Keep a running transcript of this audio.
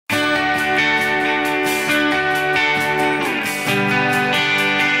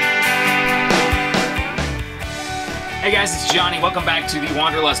guys, it's Johnny. Welcome back to the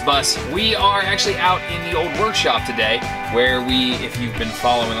Wanderlust bus. We are actually out in the old workshop today, where we, if you've been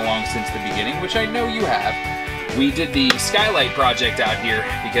following along since the beginning, which I know you have, we did the skylight project out here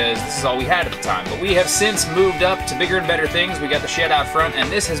because this is all we had at the time. But we have since moved up to bigger and better things. We got the shed out front, and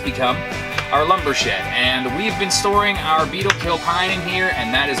this has become our lumber shed. And we've been storing our beetle-kill pine in here,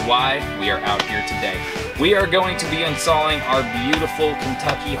 and that is why we are out here today. We are going to be installing our beautiful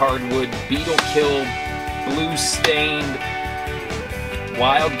Kentucky hardwood beetle-kill blue-stained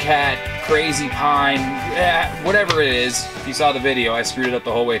wildcat crazy pine, whatever it is. If you saw the video, I screwed it up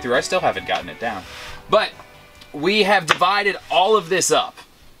the whole way through. I still haven't gotten it down. But we have divided all of this up.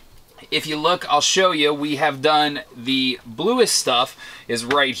 If you look, I'll show you, we have done the bluest stuff is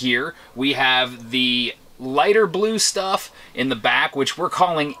right here. We have the lighter blue stuff in the back, which we're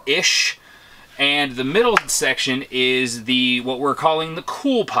calling Ish. And the middle section is what we're calling the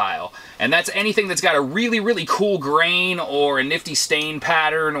cool pile. And that's anything that's got a really, really cool grain or a nifty stain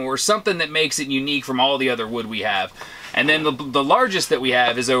pattern or something that makes it unique from all the other wood we have. And then the largest that we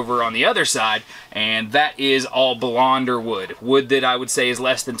have is over on the other side, and that is all blonder wood. Wood that I would say is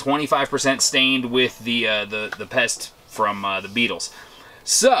less than 25% stained with the pest from the beetles.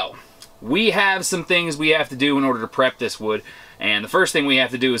 So, we have some things we have to do in order to prep this wood. And the first thing we have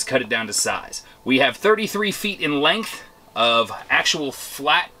to do is cut it down to size. We have 33 feet in length of actual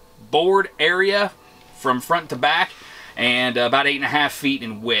flat board area from front to back, and about 8.5 feet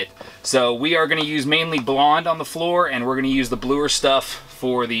in width. So we are going to use mainly blonde on the floor, and we're going to use the bluer stuff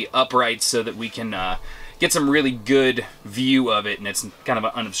for the uprights so that we can get some really good view of it, and it's kind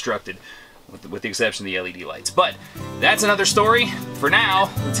of unobstructed with the exception of the LED lights. But that's another story. For now,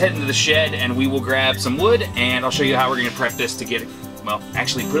 let's head into the shed and we will grab some wood, and I'll show you how we're going to prep this to get it, well,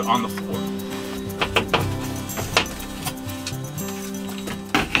 actually put it on the floor.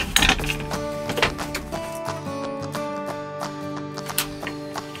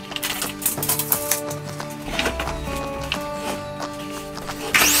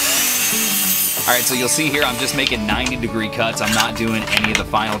 Alright, so you'll see here I'm just making 90-degree cuts. I'm not doing any of the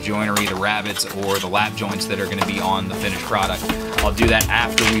final joinery, the rabbets, or the lap joints that are going to be on the finished product. I'll do that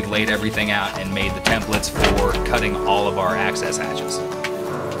after we've laid everything out and made the templates for cutting all of our access hatches.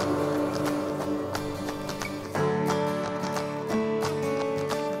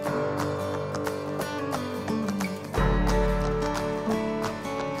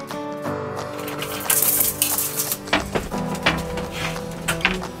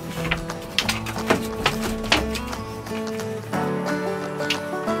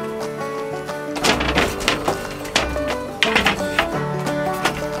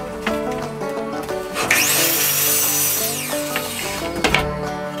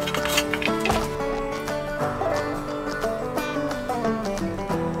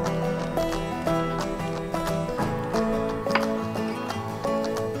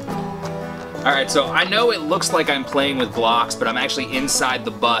 Alright, so I know it looks like I'm playing with blocks, but I'm actually inside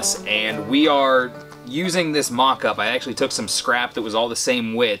the bus, and we are using this mock-up. I actually took some scrap that was all the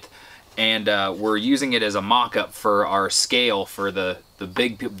same width, and we're using it as a mock-up for our scale for the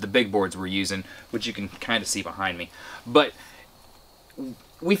big boards we're using, which you can kind of see behind me. But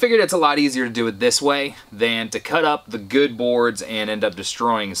we figured it's a lot easier to do it this way than to cut up the good boards and end up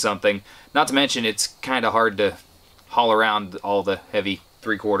destroying something. Not to mention, it's kind of hard to haul around all the heavy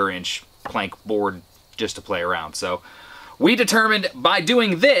 3/4 inch plank board just to play around. So we determined by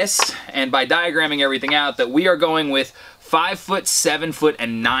doing this and by diagramming everything out that we are going with 5 foot, 7 foot,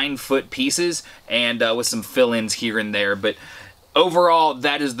 and 9 foot pieces, and with some fill-ins here and there. But overall,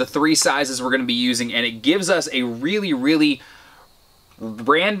 that is the 3 sizes we're going to be using, and it gives us a really, really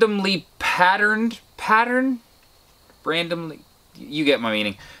randomly patterned randomly, you get my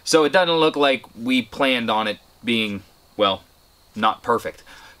meaning. So it doesn't look like we planned on it being, well, not perfect.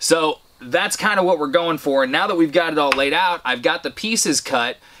 So that's kind of what we're going for. And now that we've got it all laid out, I've got the pieces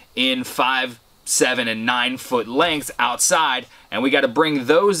cut in 5, 7, and 9 foot lengths outside, and we got to bring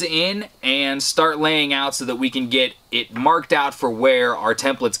those in and start laying out so that we can get it marked out for where our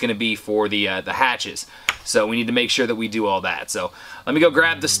template's going to be for the hatches. So we need to make sure that we do all that. So let me go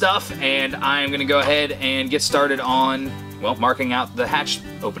grab the stuff, and I'm going to go ahead and get started on, well, marking out the hatch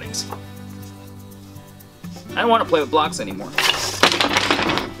openings. I don't want to play with blocks anymore.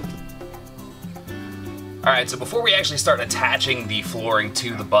 Alright, so before we actually start attaching the flooring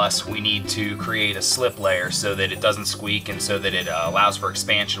to the bus, we need to create a slip layer so that it doesn't squeak and so that it allows for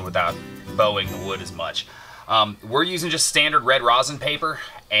expansion without bowing the wood as much. We're using just standard red rosin paper,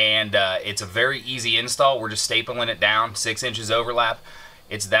 and it's a very easy install. We're just stapling it down, 6 inches overlap.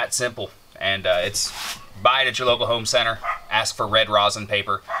 It's that simple, and it's buy it at your local home center, ask for red rosin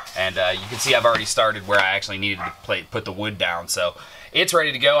paper, and you can see I've already started where I actually needed to put the wood down. So it's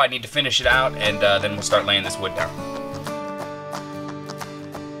ready to go. I need to finish it out, and then we'll start laying this wood down.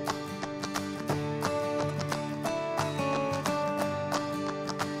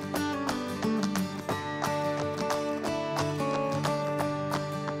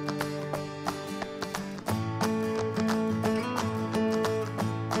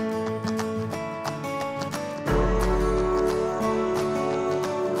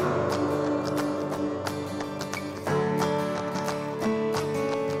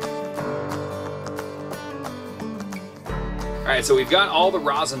 Alright, so we've got all the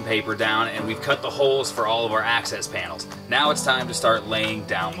rosin paper down and we've cut the holes for all of our access panels. Now it's time to start laying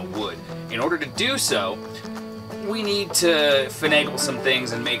down the wood. In order to do so, we need to finagle some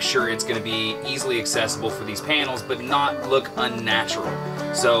things and make sure it's going to be easily accessible for these panels but not look unnatural.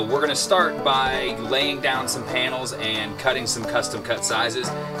 So we're going to start by laying down some panels and cutting some custom cut sizes,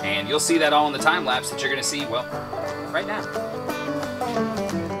 and you'll see that all in the time lapse that you're going to see, well, right now.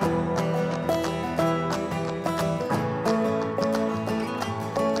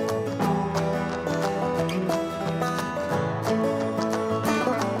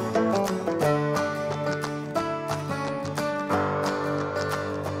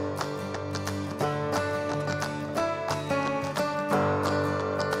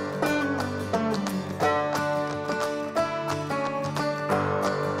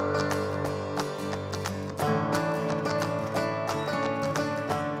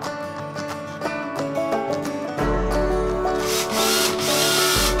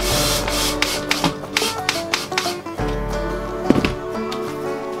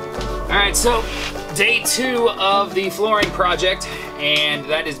 Alright, so day 2 of the flooring project, and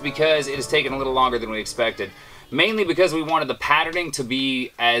that is because it has taken a little longer than we expected. Mainly because we wanted the patterning to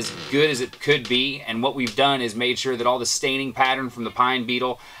be as good as it could be, and what we've done is made sure that all the staining pattern from the pine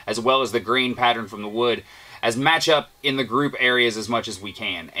beetle, as well as the grain pattern from the wood, as match up in the group areas as much as we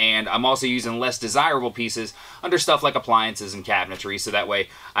can. And I'm also using less desirable pieces under stuff like appliances and cabinetry, so that way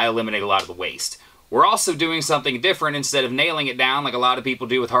I eliminate a lot of the waste. We're also doing something different. Instead of nailing it down like a lot of people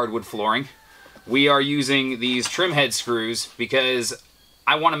do with hardwood flooring, we are using these trim head screws because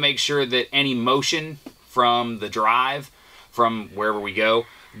I want to make sure that any motion from the drive, from wherever we go,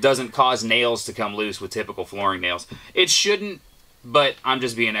 doesn't cause nails to come loose with typical flooring nails. It shouldn't, but I'm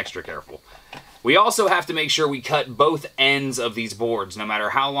just being extra careful. We also have to make sure we cut both ends of these boards. No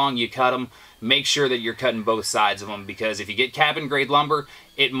matter how long you cut them, make sure that you're cutting both sides of them, because if you get cabin grade lumber,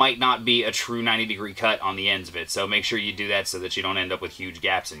 it might not be a true 90-degree cut on the ends of it. So make sure you do that so that you don't end up with huge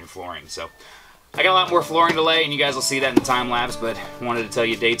gaps in your flooring. So I got a lot more flooring to lay, and you guys will see that in the time lapse, but I wanted to tell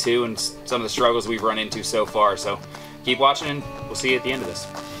you day 2 and some of the struggles we've run into so far. So keep watching, and we'll see you at the end of this.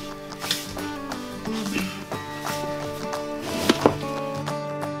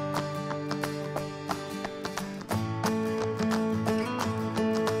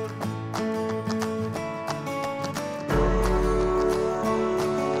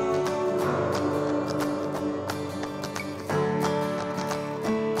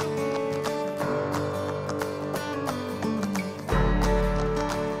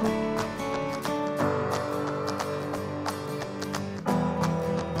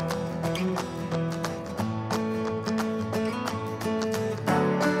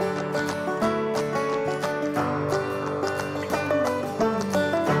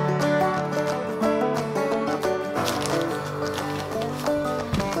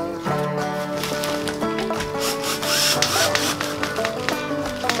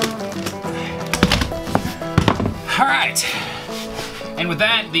 Alright, and with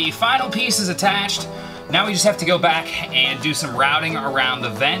that, the final piece is attached. Now we just have to go back and do some routing around the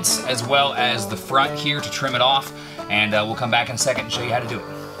vents as well as the front here to trim it off, and we'll come back in a second and show you how to do it.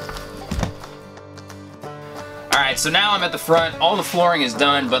 Alright, so now I'm at the front. All the flooring is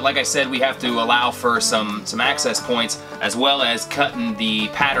done, but like I said, we have to allow for some access points as well as cutting the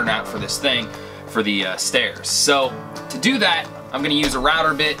pattern out for this thing for the stairs. So to do that, I'm going to use a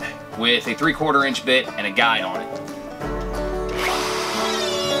router bit with a 3/4 inch bit and a guide on it.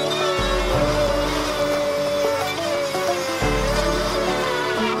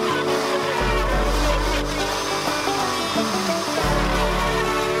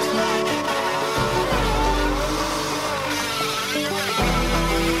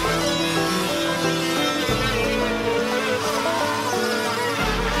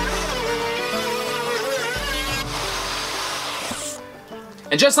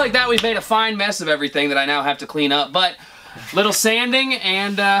 And just like that, we've made a fine mess of everything that I now have to clean up, but little sanding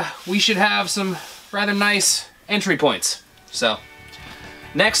and we should have some rather nice entry points. So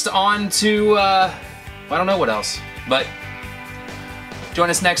next on to I don't know what else. But join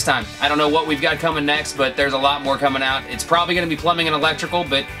us next time. I don't know what we've got coming next, but there's a lot more coming out. It's probably going to be plumbing and electrical,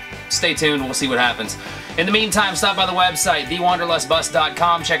 but stay tuned. We'll see what happens. In the meantime, stop by the website,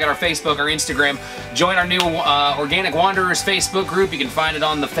 thewanderlustbus.com. Check out our Facebook, our Instagram. Join our new Organic Wanderers Facebook group. You can find it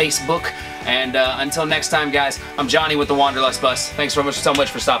on the Facebook. And until next time, guys, I'm Johnny with the Wanderlust Bus. Thanks so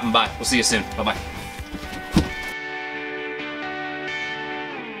much for stopping by. We'll see you soon. Bye-bye.